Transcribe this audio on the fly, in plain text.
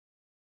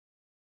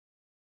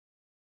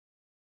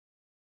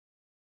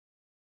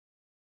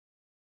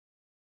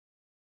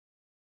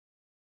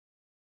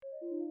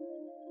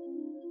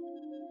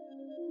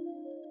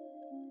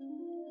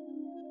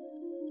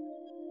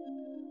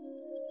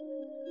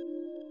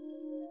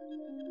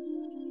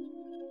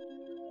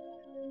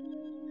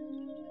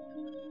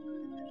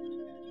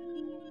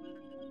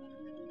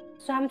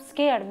So I'm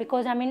scared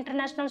because I'm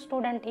international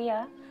student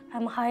here.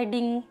 I'm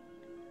hiding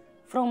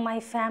from my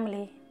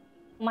family.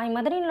 My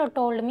mother-in-law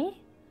told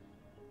me,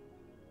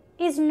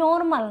 it's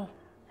normal.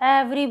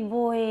 Every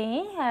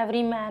boy,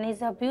 every man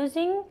is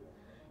abusing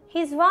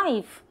his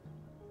wife.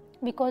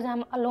 Because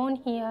I'm alone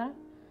here,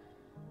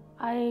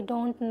 I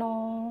don't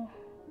know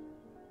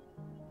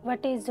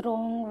what is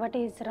wrong, what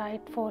is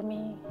right for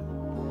me.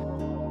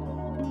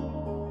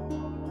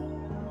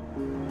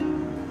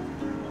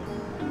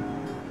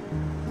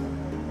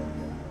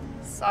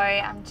 So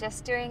I'm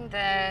just doing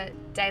the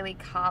daily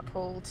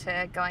carpool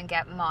to go and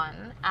get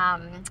Mon.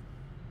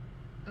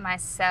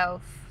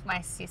 Myself, my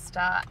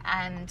sister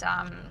and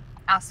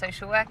our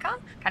social worker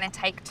kind of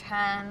take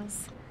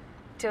turns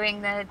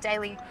doing the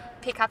daily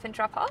pick up and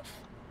drop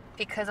off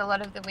because a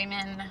lot of the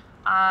women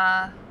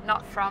are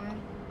not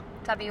from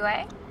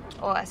WA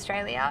or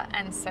Australia,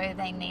 and so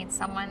they need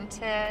someone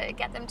to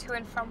get them to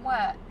and from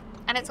work.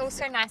 And it's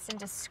also nice and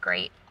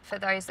discreet for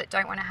those that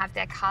don't want to have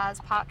their cars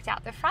parked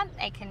out the front.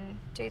 They can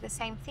do the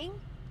same thing.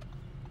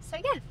 So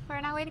yeah, we're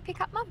on our way to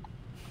pick up Mum.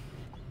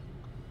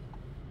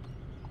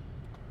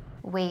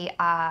 We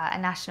are a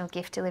national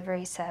gift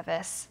delivery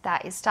service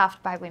that is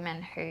staffed by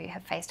women who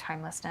have faced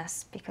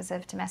homelessness because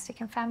of domestic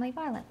and family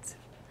violence.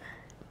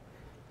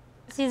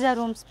 This is a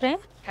room spray.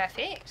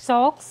 Perfect.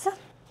 Socks.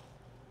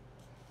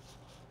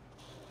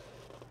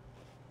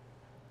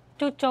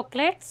 2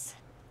 chocolates.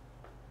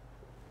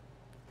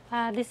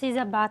 This is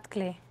a bath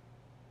clay.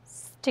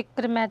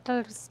 Sticker,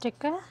 metal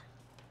sticker.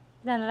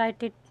 Then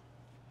write it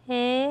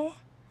A-M-A-Z-I-N-G.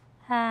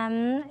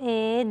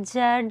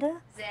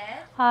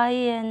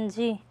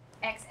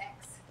 XX.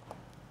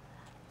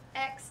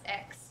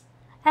 XX.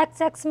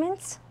 XX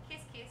means?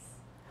 Kiss, kiss.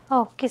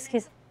 Oh, kiss,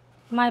 kiss.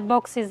 My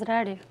box is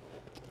ready.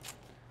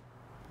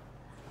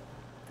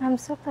 I'm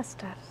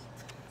superstar.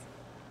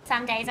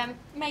 Some days I'm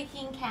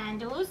making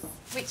candles,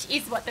 which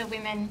is what the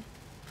women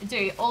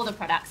do, all the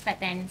products, but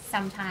then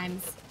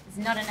sometimes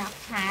there's not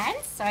enough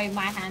hands, so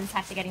my hands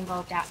have to get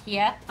involved out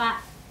here. But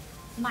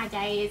my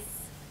days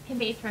can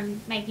be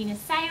from making a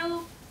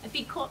sale, a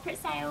big corporate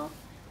sale,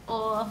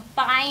 or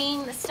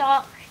buying the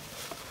stock,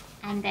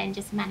 and then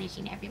just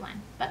managing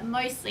everyone. But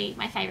mostly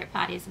my favourite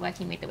part is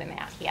working with the women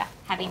out here,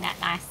 having that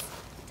nice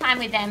time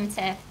with them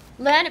to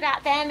learn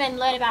about them and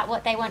learn about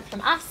what they want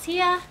from us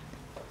here,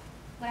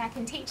 what I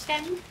can teach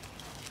them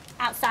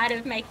outside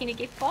of making a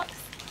gift box.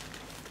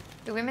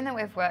 The women that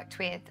we've worked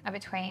with are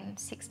between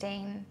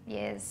 16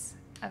 years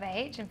of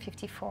age and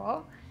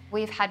 54.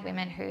 We've had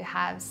women who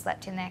have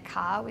slept in their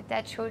car with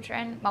their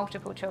children,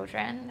 multiple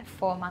children,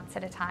 4 months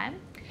at a time.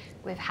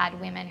 We've had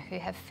women who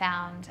have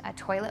found a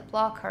toilet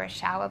block or a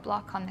shower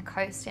block on the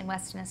coast in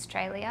Western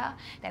Australia.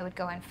 They would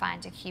go and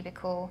find a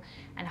cubicle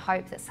and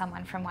hope that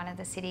someone from one of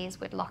the cities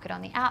would lock it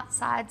on the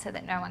outside so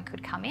that no one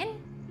could come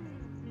in.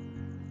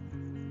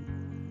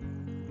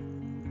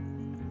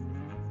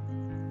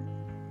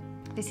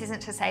 This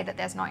isn't to say that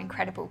there's not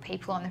incredible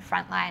people on the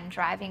front line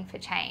driving for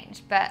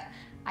change, but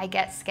I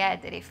get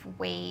scared that if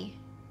we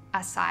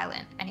are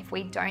silent and if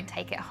we don't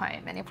take it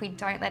home and if we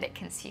don't let it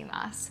consume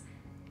us,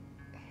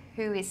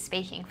 who is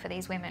speaking for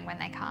these women when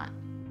they can't?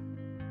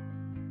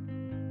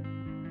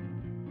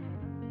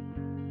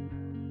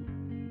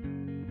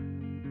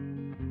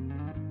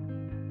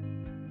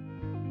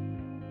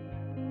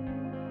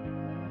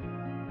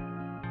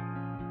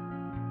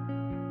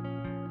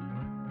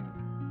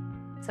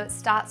 So it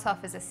starts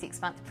off as a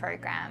 6-month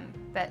program,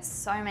 but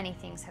so many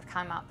things have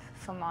come up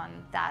for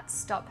Mon that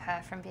stop her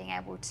from being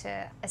able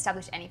to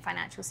establish any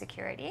financial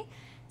security.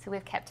 So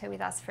we've kept her with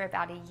us for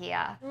about a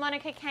year.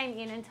 Monica came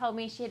in and told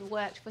me she had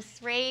worked for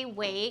 3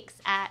 weeks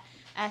at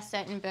a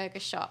certain burger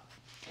shop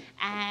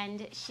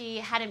and she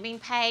hadn't been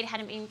paid,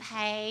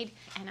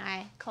 and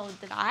I called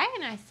the guy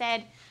and I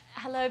said,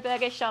 "Hello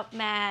burger shop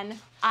man,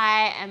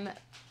 I am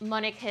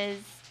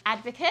Monica's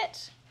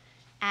advocate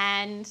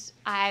and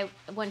I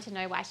want to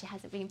know why she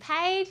hasn't been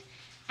paid,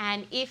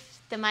 and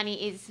if the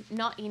money is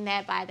not in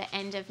there by the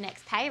end of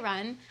next pay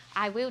run,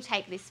 I will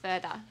take this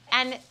further."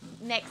 And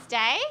next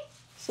day,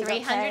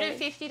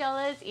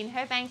 $350 in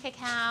her bank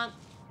account.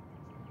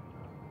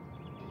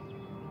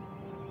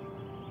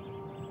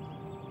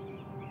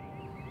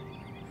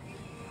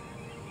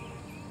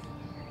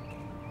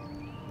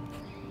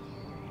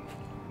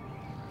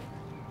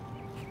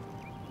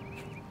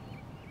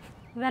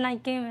 When I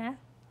came here,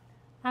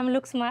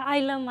 I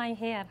love my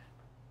hair.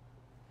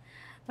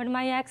 But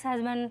my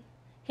ex-husband,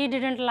 he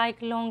didn't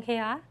like long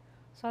hair.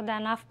 So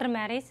then after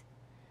marriage,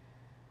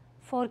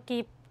 for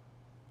keep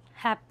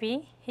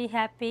he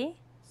happy,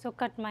 so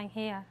cut my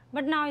hair.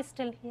 But now it's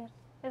still here,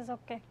 it's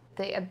okay.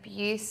 The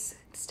abuse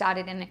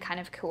started in a kind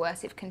of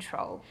coercive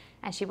control,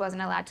 and she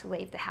wasn't allowed to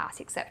leave the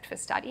house except for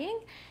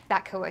studying.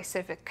 That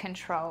coercive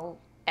control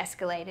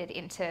escalated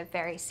into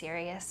very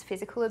serious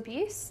physical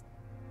abuse.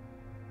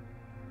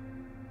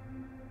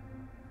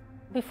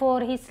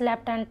 Before he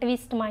slept and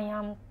twist my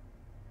arm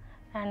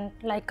and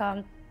like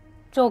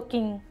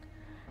choking.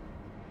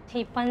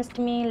 He punched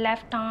me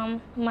left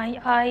arm,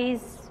 my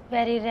eyes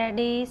very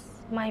reddish,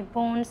 my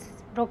bones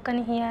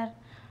broken here.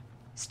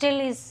 Still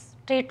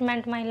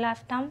treatment my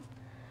left arm,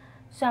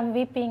 so I'm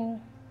weeping.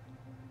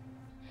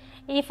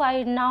 If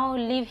I now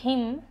leave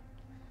him,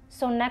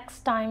 so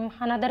next time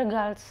another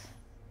girls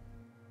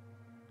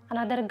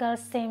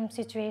same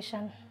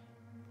situation.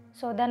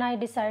 So then I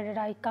decided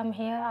I come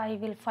here, I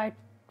will fight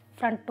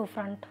front to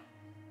front,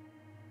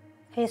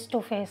 face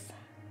to face.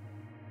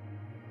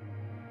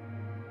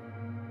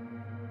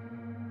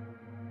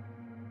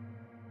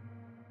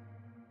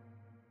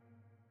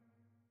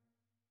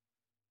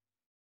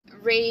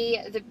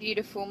 The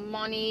beautiful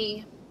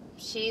Moni,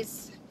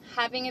 she's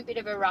having a bit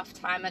of a rough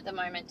time at the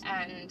moment,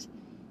 and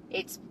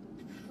it's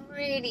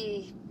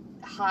pretty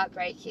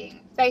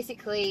heartbreaking.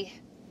 Basically,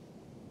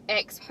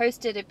 X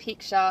posted a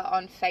picture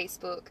on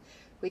Facebook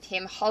with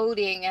him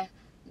holding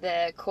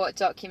the court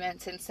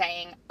documents and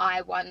saying,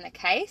 "I won the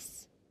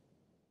case."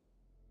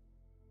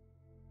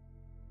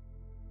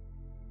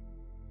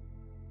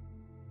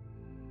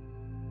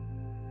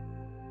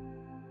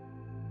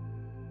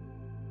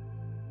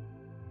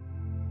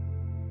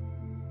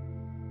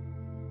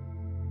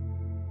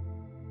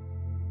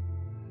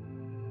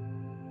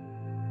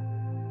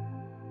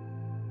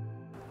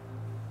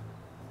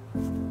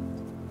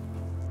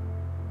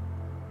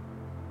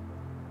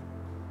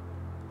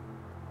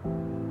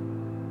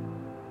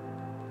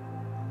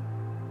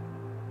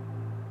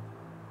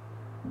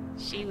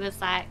 She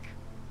was like,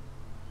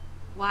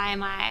 why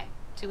am I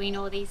doing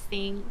all these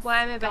things?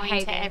 Why am I going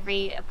behaving? to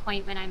every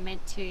appointment I'm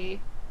meant to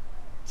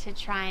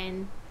try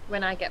and...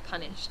 When I get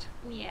punished.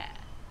 Yeah.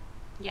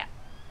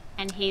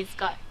 And he's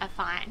got a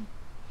fine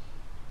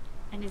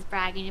and is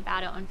bragging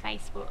about it on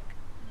Facebook.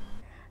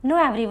 No,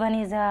 everyone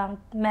is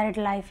married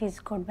life is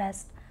good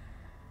best.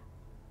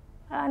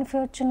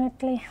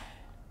 Unfortunately,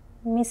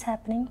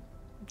 mishappening.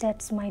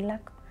 That's my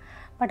luck.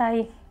 But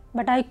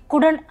I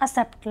couldn't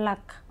accept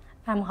luck.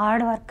 I'm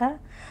hard worker,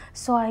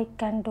 so I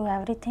can do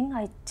everything.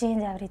 I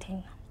change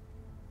everything.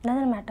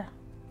 Doesn't matter.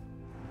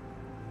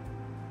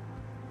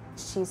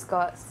 She's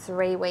got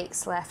 3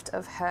 weeks left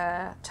of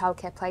her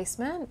childcare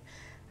placement,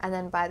 and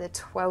then by the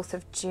 12th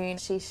of June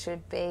she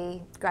should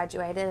be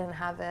graduated and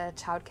have a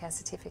childcare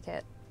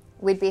certificate.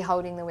 We'd be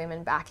holding the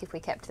women back if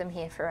we kept them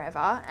here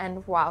forever,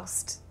 and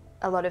whilst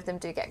a lot of them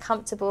do get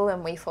comfortable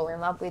and we fall in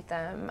love with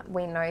them,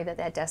 we know that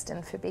they're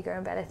destined for bigger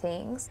and better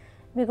things.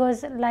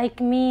 Because like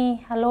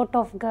me, a lot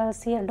of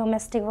girls here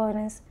domestic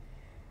violence,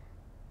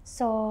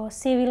 so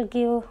she will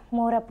give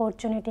more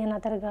opportunity in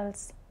other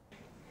girls.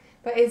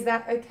 But is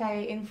that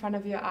okay in front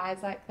of your eyes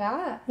like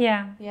that?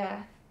 Yeah.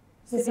 Yeah.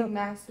 Sitting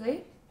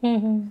nicely.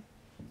 Mm-hmm.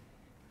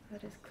 I'll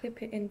just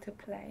clip it into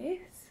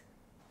place.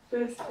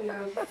 This is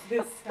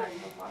this time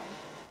of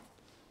life.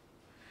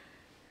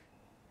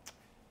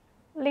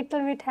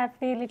 Little bit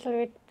happy, little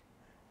bit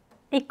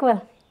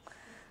equal.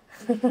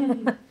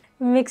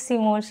 Mixed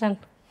emotion.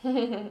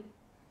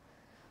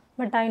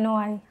 But I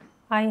know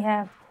I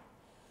have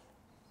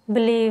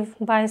believe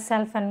by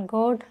self and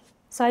God,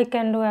 so I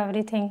can do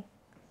everything.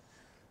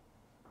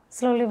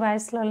 Slowly by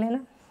slowly,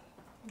 no?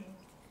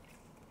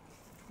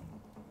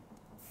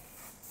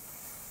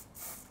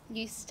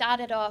 You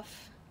started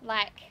off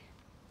like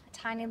a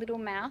tiny little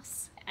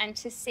mouse, and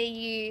to see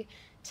you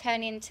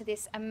turn into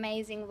this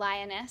amazing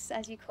lioness,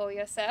 as you call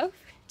yourself,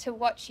 to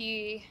watch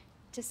you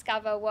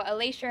discover what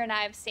Alicia and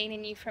I have seen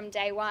in you from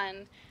day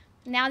one,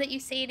 now that you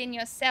see it in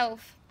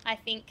yourself, I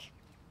think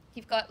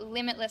you've got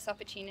limitless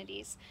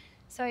opportunities.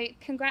 So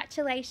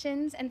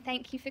congratulations and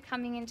thank you for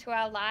coming into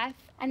our life.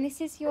 And this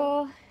is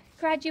your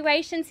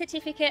graduation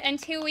certificate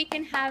until we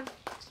can have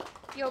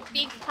your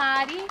big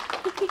party.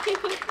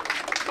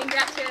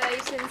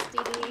 Congratulations,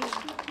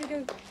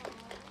 Didi.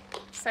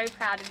 So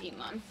proud of you,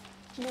 Mum.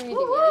 Really,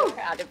 really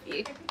proud of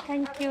you.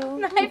 Thank you.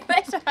 My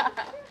pleasure.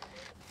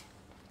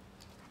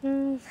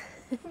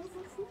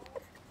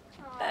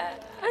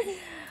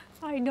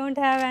 I don't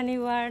have any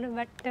word,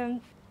 but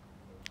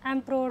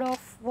I'm proud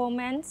of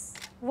women.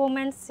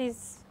 Women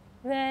is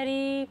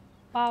very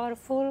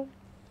powerful,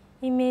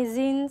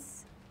 amazing.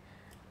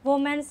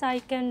 Women, I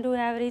can do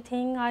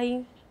everything.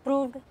 I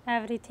proved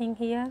everything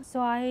here, so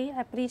I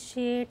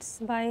appreciate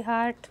by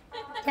heart.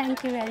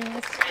 Thank you very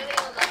much.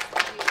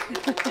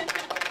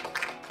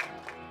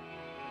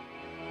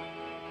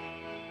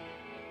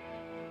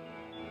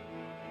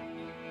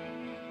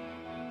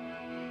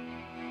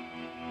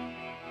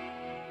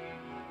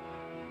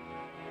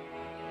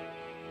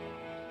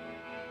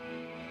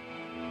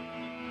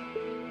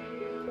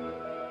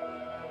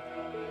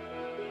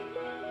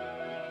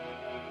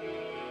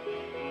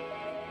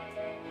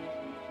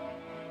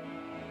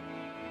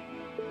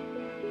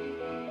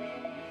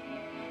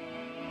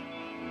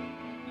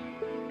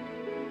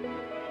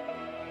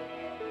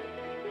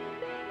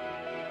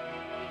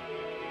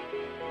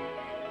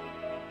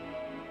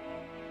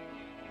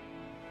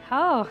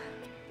 Oh,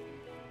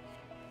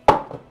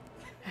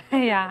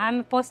 yeah, I'm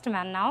a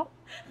postman now.